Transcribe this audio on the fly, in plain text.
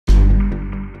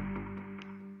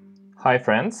Hi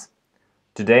friends,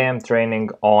 today I'm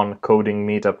training on Coding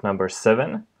Meetup number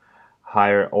 7,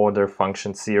 Higher Order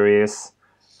Function Series,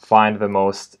 Find the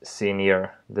Most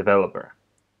Senior Developer.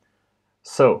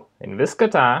 So, in this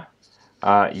kata,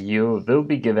 you will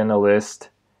be given a list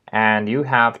and you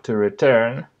have to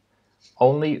return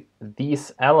only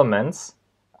these elements,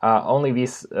 only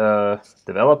these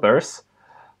developers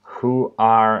who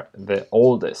are the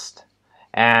oldest.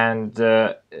 And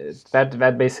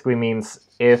that basically means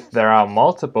if there are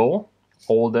multiple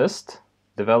oldest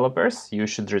developers, you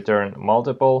should return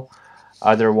multiple.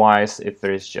 Otherwise, if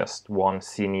there is just one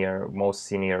senior, most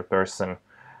senior person,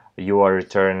 you are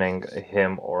returning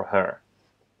him or her.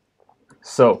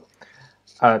 So,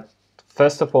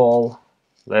 first of all,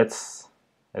 as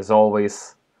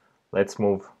always, let's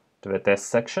move to the test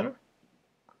section.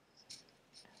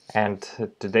 And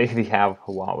today we have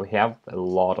a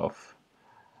lot of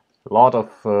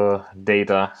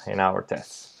data in our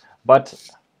tests,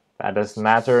 but that doesn't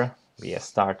matter. We are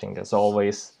starting as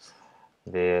always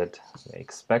with the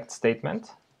expect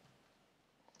statement,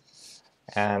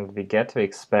 and we get to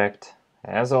expect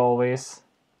as always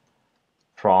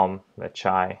from the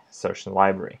chai assertion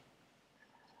library.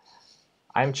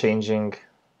 I'm changing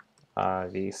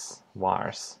these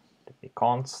vars to be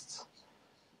consts,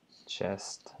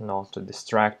 just not to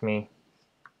distract me.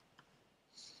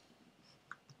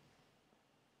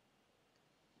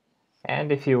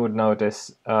 And if you would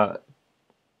notice,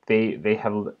 they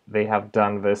have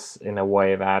done this in a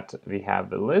way that we have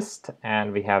the list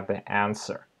and we have the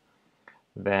answer.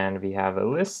 Then we have a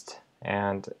list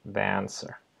and the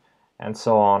answer, and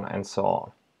so on and so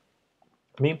on.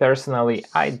 Me personally,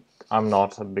 I'm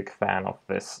not a big fan of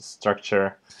this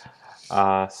structure,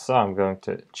 so I'm going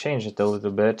to change it a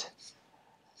little bit,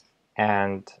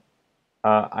 and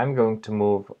I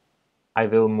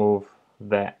will move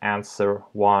the answer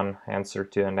 1, answer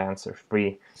 2, and answer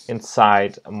 3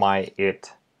 inside my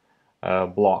it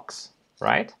blocks,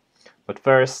 right? But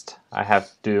first I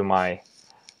have to do my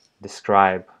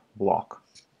describe block.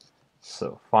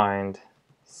 So find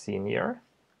senior,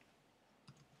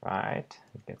 right?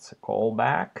 It gets a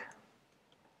callback.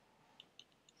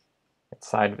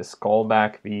 Inside this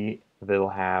callback we will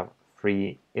have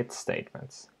 3 it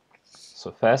statements. So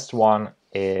first one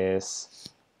is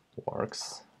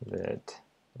works with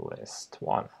list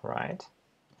 1, right?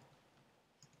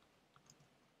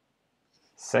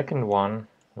 Second one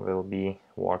will be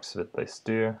works with list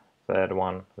 2. Third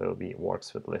one will be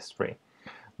works with list 3.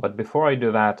 But before I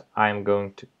do that, I'm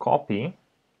going to copy,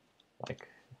 like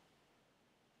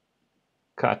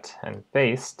cut and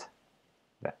paste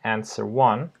the answer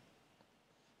 1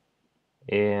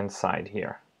 inside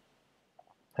here.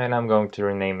 And I'm going to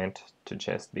rename it to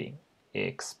just be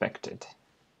expected.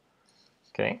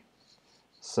 Okay,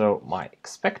 so my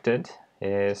expected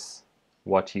is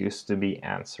what used to be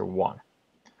answer 1.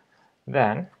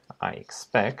 Then I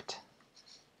expect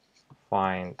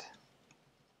find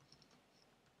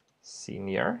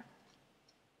senior,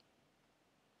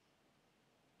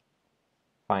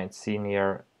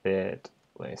 with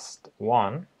list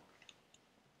 1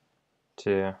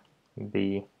 to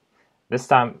be, this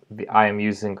time I am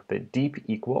using the deep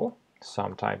equal, so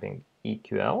I'm typing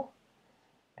EQL,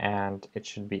 and it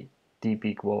should be deep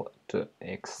equal to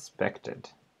expected,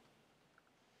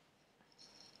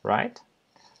 right?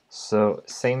 So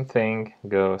same thing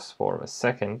goes for the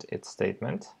second it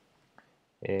statement.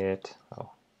 It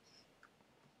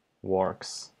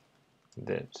works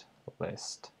with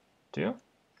list 2.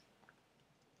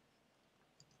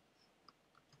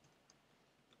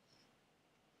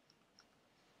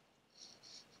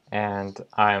 And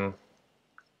I'm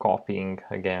copying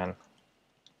again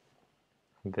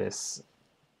this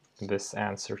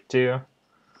answer 2.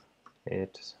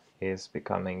 It is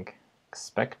becoming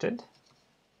expected.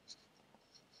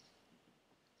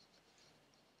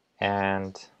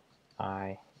 And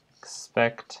I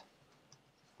expect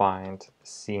find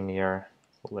senior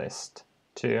list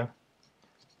 2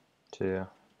 to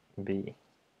be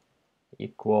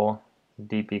equal,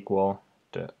 deep equal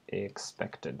to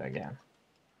expected again.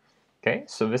 Okay,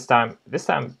 so this time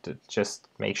to just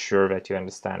make sure that you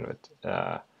understand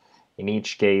that in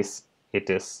each case it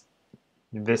is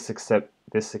this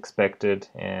expected,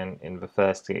 and in the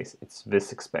first case it's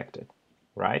this expected,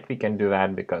 right? We can do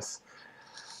that because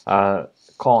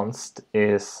const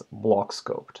is block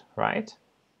scoped, right?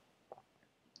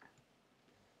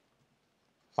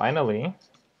 Finally,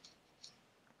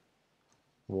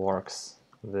 works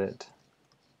with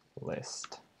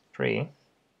list 3.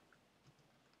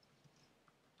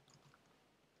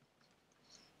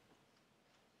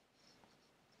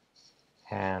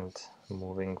 And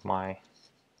moving my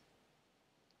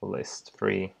list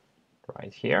 3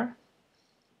 right here,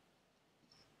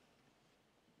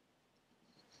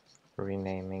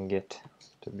 renaming it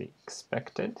to be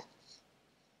expected,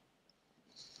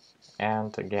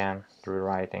 and again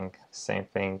rewriting same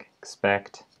thing,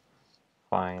 expect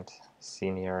find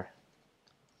senior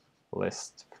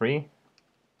list 3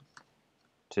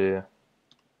 to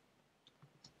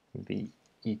be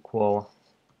equal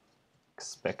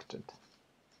expected.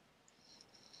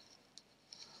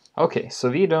 Okay, so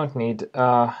we don't need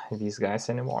these guys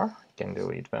anymore. You can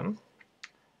delete them.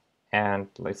 And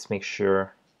let's make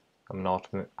sure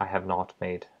I have not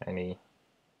made any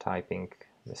typing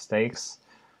mistakes.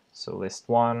 So list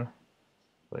 1,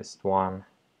 list 1,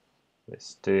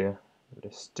 list 2,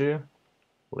 list 2,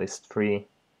 list 3,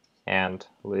 and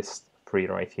list 3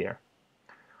 right here.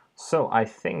 So I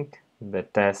think the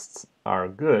tests are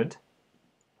good.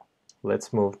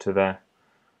 Let's move to the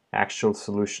actual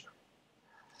solution.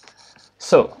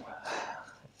 So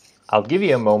I'll give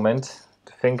you a moment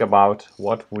to think about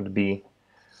what would be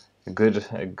a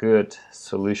good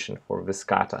solution for this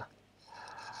kata.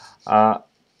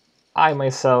 I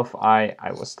myself, I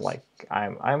was like,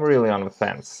 I'm really on the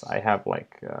fence. I have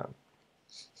like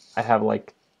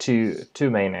two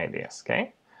main ideas.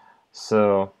 Okay,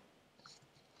 so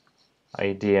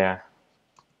idea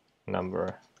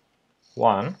number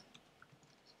 1,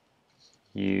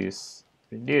 use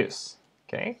reduce.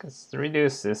 Okay, because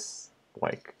reduce is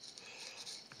like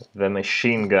the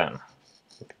machine gun.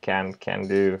 It can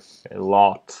do a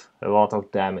lot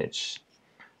of damage.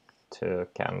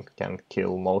 Can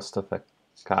kill most of the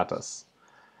katas.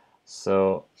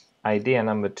 So idea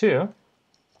number 2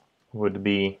 would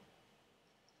be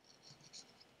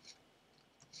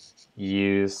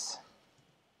use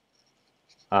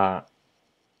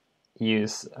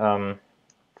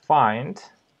find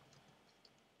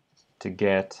to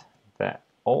get the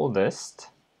oldest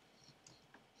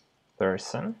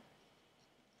person,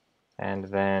 and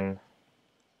then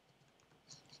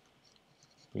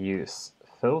use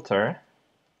filter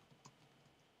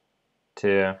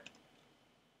to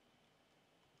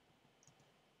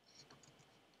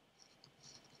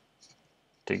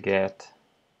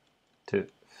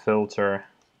filter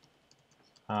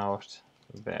out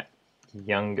the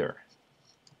younger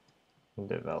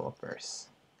developers.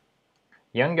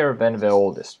 Younger than the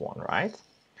oldest one, right?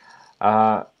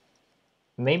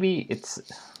 Maybe it's,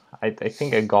 I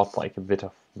think I got like a bit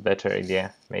of better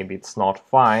idea. Maybe it's not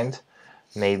find,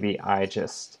 maybe I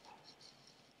just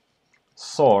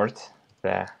sort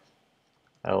the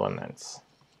elements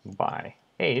by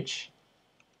age,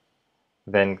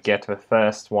 then get the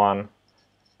first one,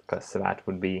 because that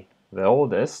would be the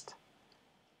oldest,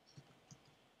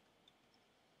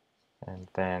 and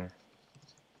then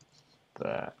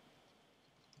the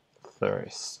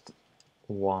first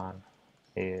one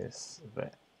is the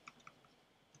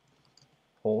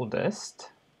oldest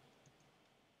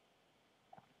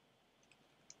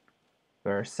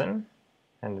person,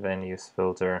 and then use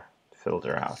filter to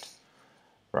filter out,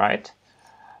 right?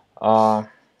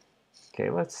 Okay,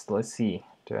 let's see.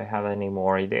 Do I have any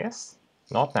more ideas?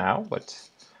 Not now, but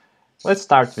let's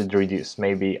start with reduce.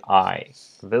 Maybe I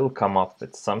will come up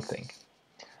with something.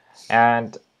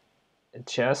 And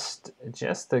just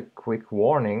a quick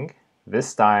warning.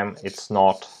 This time it's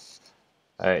not.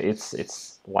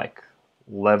 It's like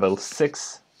level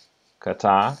 6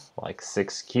 kata, like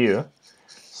 6Q.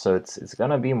 So it's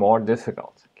gonna be more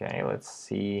difficult. Okay, let's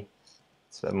see.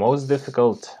 It's the most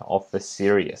difficult of the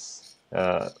series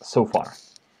so far.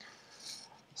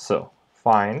 So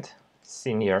find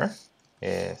senior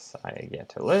is I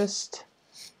get a list.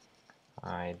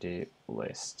 I do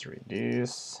list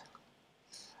reduce.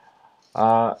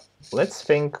 Let's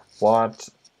think what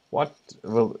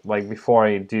will, like, before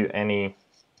I do any,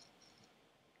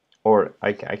 or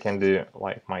I can do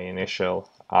like my initial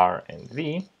R and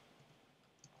V,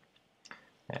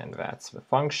 and that's the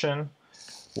function.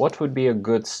 What would be a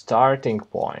good starting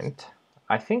point?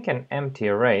 I think an empty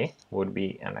array would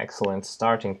be an excellent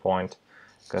starting point,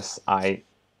 because I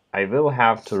will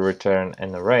have to return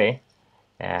an array,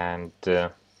 and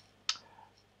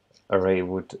array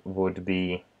would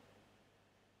be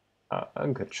a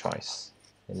good choice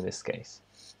in this case.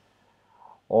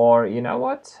 Or you know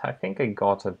what? I think I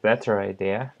got a better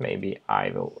idea. Maybe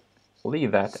I will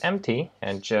leave that empty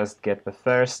and just get the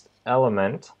first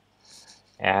element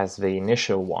as the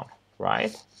initial one,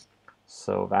 right?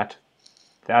 So that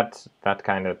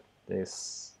kind of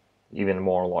is even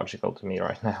more logical to me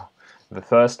right now. The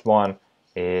first one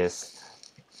is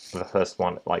the first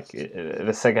one, like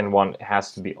the second one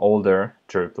has to be older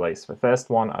to replace the first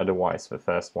one, otherwise the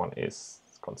first one is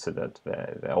considered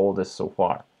the oldest so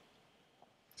far.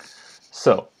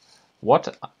 So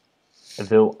what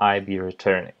will I be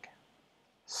returning?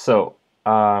 So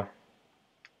R,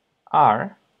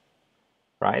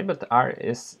 right? But R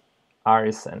is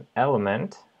an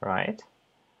element, right?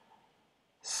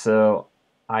 So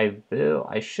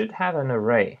I should have an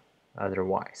array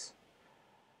otherwise.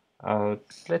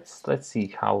 Let's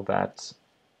see how that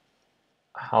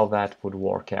would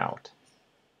work out.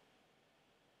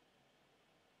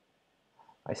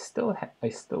 I still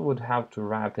would have to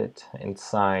wrap it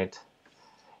inside.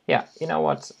 Yeah, you know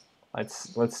what?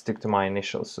 Let's stick to my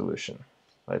initial solution.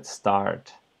 Let's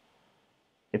start.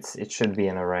 It should be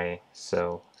an array,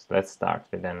 so let's start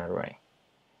with an array.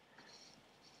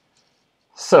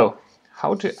 So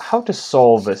how to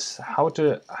solve this? How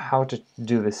to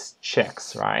do this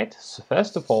checks, right? So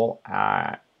first of all,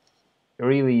 a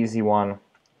really easy one.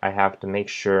 I have to make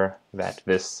sure that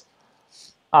this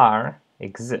R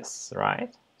exists,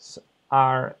 right? So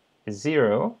R is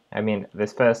 0. I mean,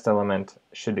 this first element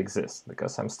should exist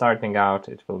because I'm starting out,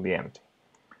 it will be empty.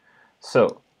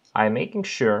 So I'm making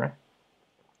sure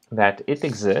that it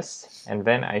exists, and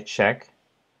then I check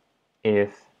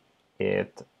if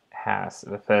it has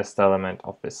the first element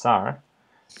of this R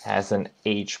has an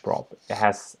H property. It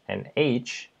has an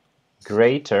H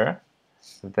greater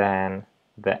than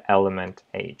the element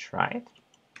H, right?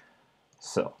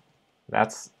 So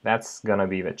that's gonna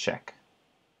be the check.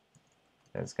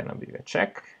 That's gonna be the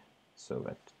check. So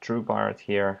that true part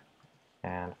here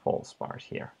and false part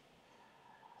here.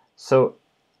 So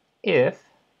if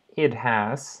it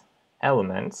has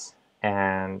elements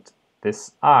and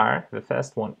this R, the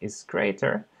first one, is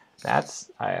greater, that's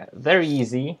very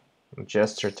easy,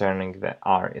 just returning the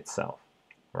R itself,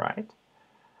 right?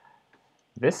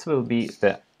 This will be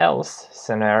the else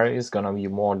scenario is gonna be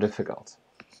more difficult.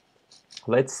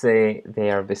 Let's say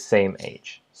they are the same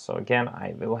age. So again,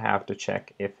 I will have to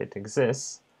check if it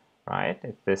exists, right?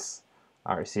 If this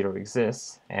R0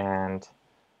 exists and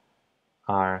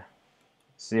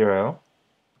R0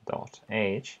 dot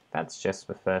age, that's just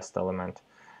the first element.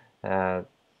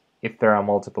 If there are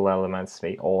multiple elements,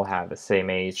 they all have the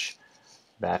same age.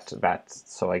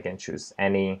 So I can choose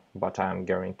any, but I'm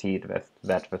guaranteed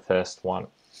that the first one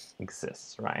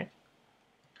exists, right?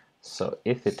 So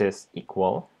if it is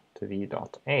equal to v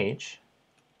dot age,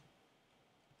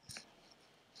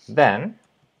 then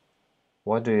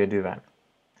what do you do then?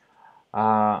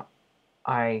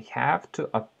 I have to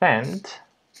append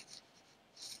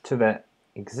to the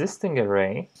existing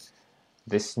array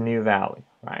this new value,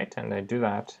 right? And I do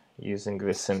that using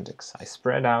this syntax. I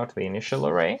spread out the initial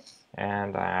array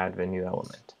and I add the new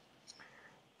element.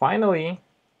 Finally,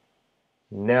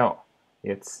 no,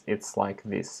 it's like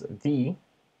this.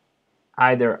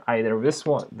 Either this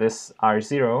one, this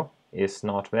R0 is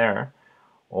not there,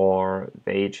 or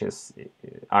the age is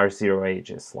R0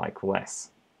 age is like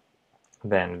less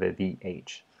than the V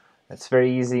age. That's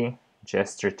very easy.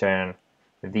 Just return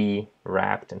V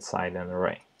wrapped inside an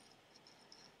array.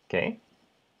 Okay,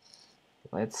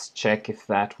 let's check if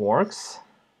that works.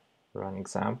 Run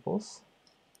examples.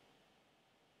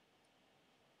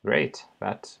 Great,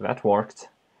 that worked.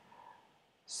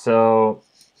 So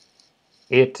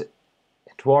it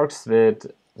works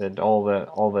with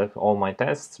all my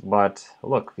tests, but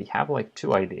look, we have like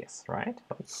 2 ideas, right?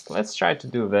 Let's try to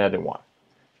do the other one.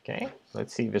 Okay,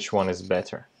 let's see which one is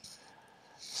better.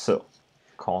 So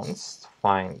const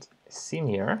find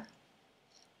senior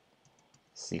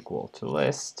is equal to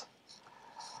list.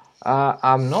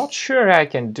 I'm not sure I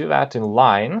can do that in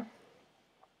line,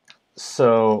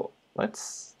 so let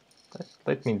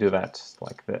me do that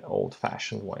like the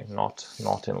old-fashioned way, not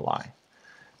in line.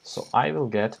 So I will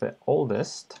get the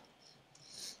oldest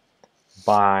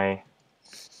by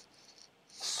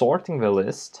sorting the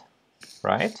list,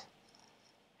 right?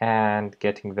 And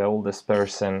getting the oldest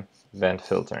person, then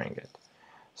filtering it.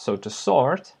 So to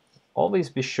sort,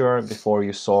 always be sure before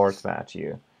you sort that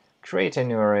you create a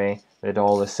new array with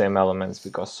all the same elements,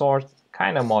 because sort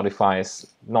kind of modifies,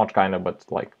 not kind of, but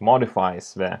like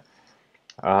modifies the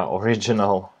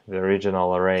original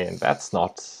array, and that's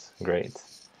not great.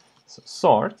 So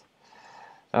sort.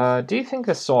 Do you think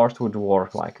a sort would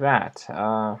work like that?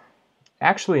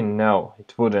 Actually, no,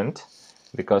 it wouldn't,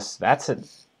 because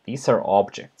these are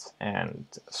objects, and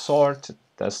sort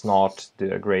does not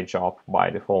do a great job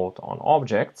by default on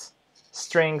objects.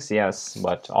 Strings, yes,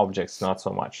 but objects not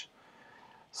so much.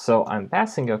 So I'm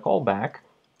passing a callback,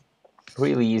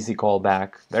 really easy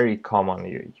callback, very common.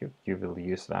 You will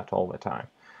use that all the time.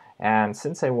 And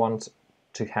since I want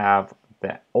to have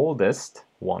the oldest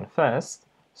one first,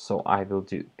 so I will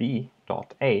do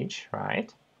b.age,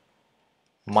 right,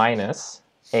 minus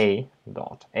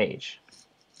a.age.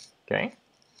 Okay.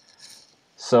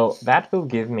 So that will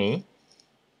give me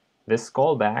this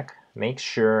callback. Make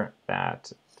sure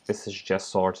that this is just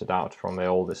sorted out from the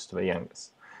oldest to the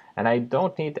youngest. And I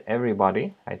don't need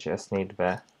everybody, I just need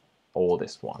the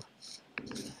oldest one.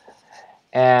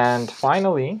 And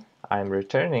finally, I'm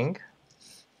returning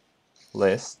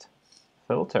list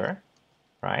filter,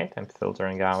 right? I'm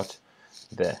filtering out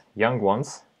the young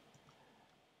ones,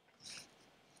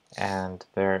 and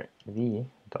their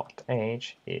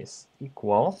v.age is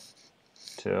equal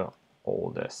to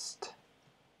oldest.age.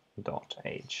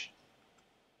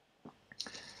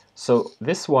 So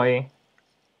this way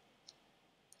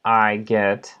I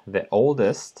get the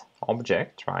oldest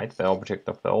object, right? The object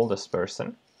of the oldest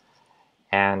person,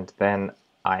 and then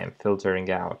I am filtering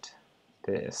out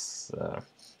this,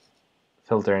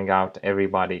 filtering out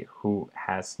everybody who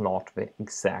has not the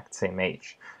exact same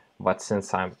age. But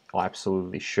since I'm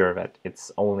absolutely sure that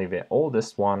it's only the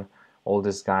oldest one,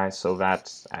 oldest guy, so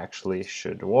that actually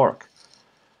should work.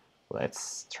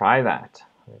 Let's try that.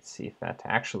 Let's see if that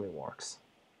actually works.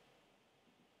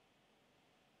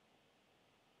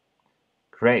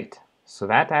 Great, so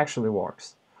that actually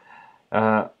works.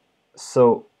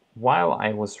 So while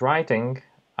I was writing,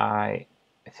 I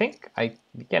think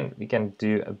we can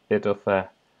do a bit of a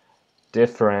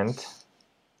different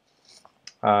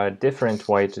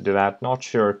way to do that. Not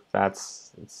sure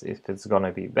if it's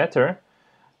gonna be better,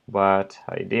 but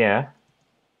idea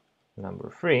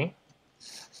number 3.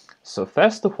 So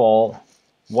first of all,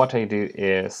 what I do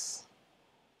is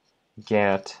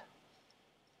get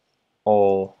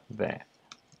all the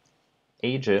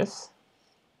ages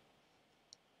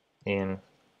in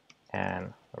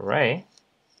an array,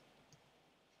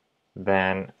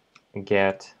 then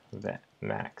get the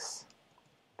max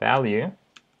value,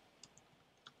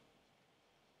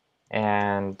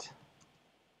 and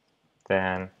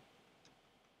then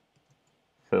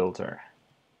filter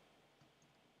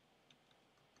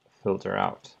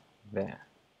out the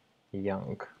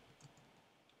young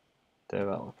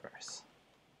developers,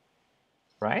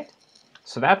 right?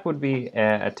 So that would be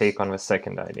a take on the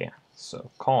second idea. So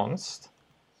const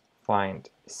find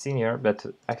senior, but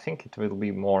I think it will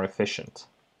be more efficient.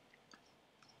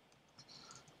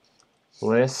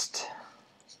 List.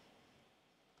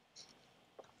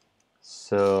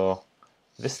 So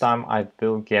this time I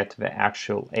will get the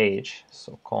actual age.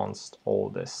 So const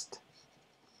oldest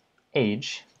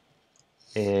age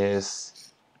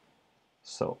is,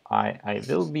 so I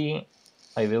will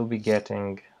be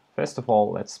getting, first of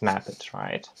all, let's map it,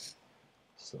 right?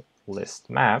 So list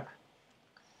map,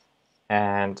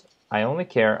 and I only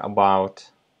care about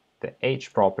the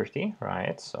age property,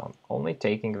 right? So I'm only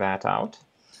taking that out,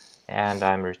 and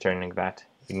I'm returning that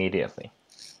immediately.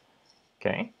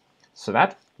 Okay, so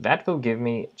that will give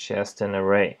me just an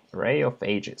array of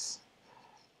ages.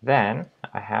 Then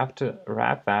I have to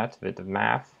wrap that with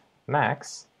math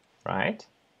max, right?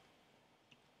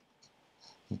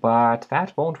 But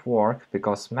that won't work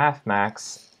because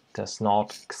mathmax does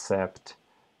not accept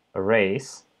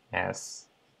arrays as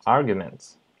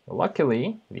arguments.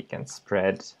 Luckily, we can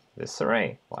spread this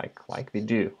array like we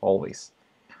do always.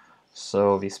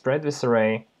 So we spread this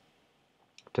array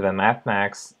to the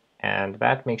mathmax, and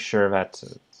that makes sure that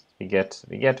we get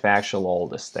the actual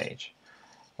oldest stage.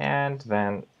 And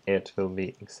then it will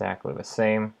be exactly the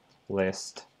same.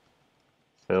 List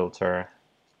filter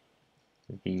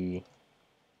v,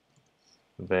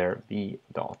 where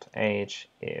v.age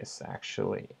is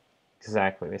actually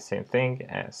exactly the same thing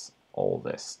as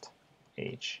oldest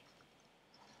age,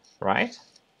 right?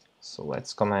 So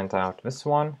let's comment out this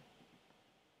one,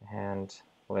 and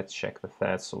let's check the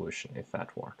third solution if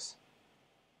that works.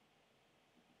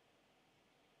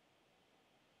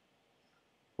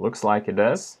 Looks like it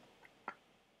does.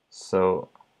 So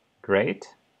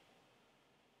great.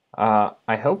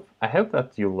 I hope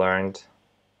that you learned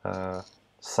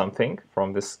something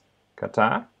from this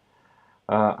kata.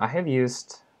 I have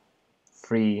used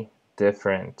 3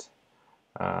 different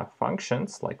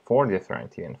functions, like 4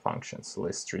 different even functions: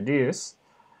 list reduce,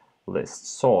 list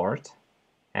sort,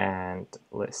 and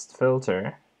list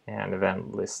filter, and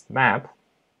then list map,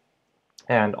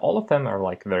 and all of them are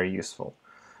like very useful.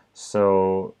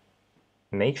 So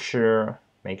make sure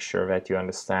that you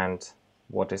understand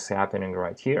what is happening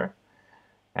right here,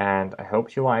 and I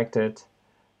hope you liked it.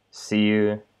 See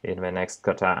you in the next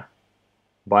kata.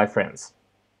 Bye, friends.